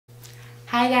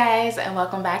Hi guys, and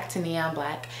welcome back to Neon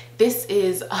Black. This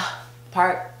is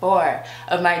part 4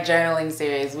 of my journaling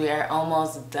series. We are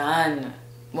almost done.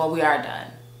 Well, we are done.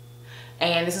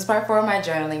 And this is part 4 of my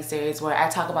journaling series where I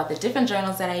talk about the different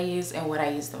journals that I use and what I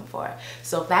use them for.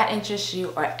 So if that interests you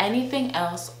or anything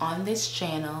else on this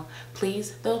channel,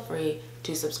 please feel free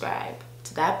to subscribe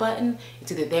to that button.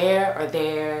 It's either there or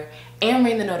there, and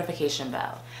ring the notification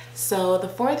bell. So the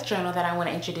 4th journal that I want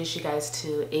to introduce you guys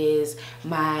to is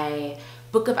my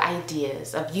book of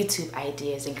ideas, of YouTube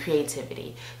ideas and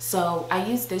creativity. So I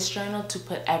use this journal to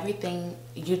put everything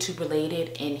YouTube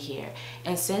related in here.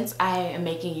 And since I am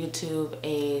making YouTube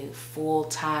a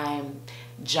full-time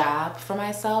job for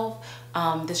myself,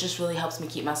 this just really helps me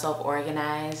keep myself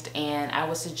organized. And I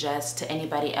would suggest to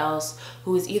anybody else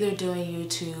who is either doing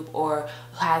YouTube or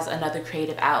has another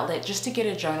creative outlet just to get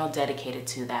a journal dedicated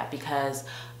to that, because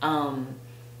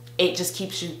it just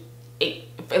keeps you,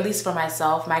 at least for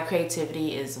myself, my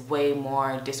creativity is way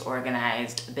more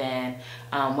disorganized than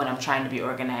when I'm trying to be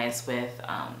organized with,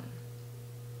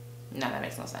 no, that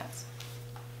makes no sense.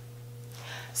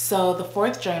 So the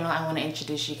 4th journal I want to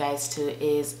introduce you guys to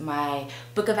is my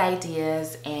book of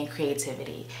ideas and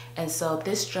creativity. And so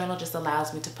this journal just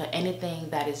allows me to put anything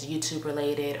that is YouTube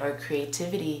related or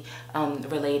creativity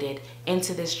related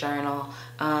into this journal.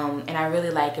 And I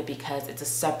really like it because it's a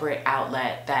separate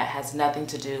outlet that has nothing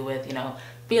to do with, you know,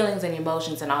 feelings and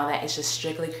emotions and all that. It's just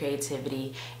strictly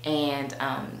creativity, and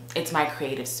it's my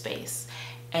creative space.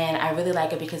 And I really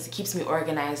like it because it keeps me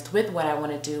organized with what I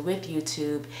want to do with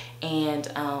YouTube,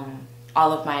 and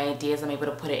all of my ideas, I'm able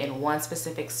to put it in one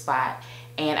specific spot,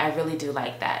 and I really do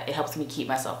like that. It helps me keep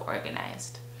myself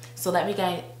organized. So let me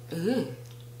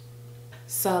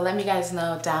guys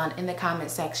know down in the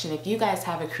comment section if you guys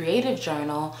have a creative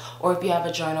journal, or if you have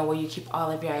a journal where you keep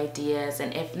all of your ideas.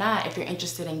 And if not, if you're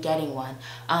interested in getting one,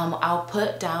 I'll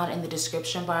put down in the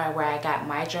description bar where I got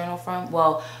my journal from.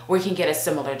 Well, where you can get a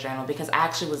similar journal, because I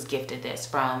actually was gifted this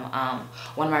from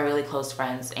one of my really close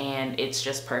friends, and it's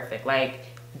just perfect. Like,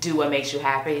 do what makes you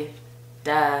happy.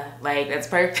 Duh, like, that's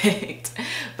perfect.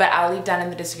 But I'll leave down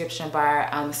in the description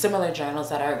bar similar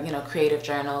journals that are, you know, creative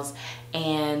journals.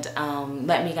 And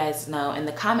let me guys know in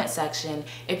the comment section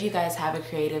if you guys have a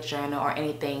creative journal or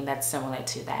anything that's similar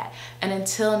to that. And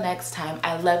until next time,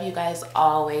 I love you guys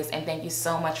always, and thank you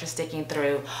so much for sticking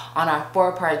through on our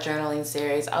 4-part journaling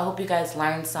series. I hope you guys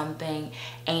learned something,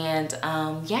 and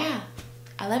yeah,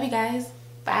 I love you guys.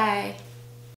 Bye.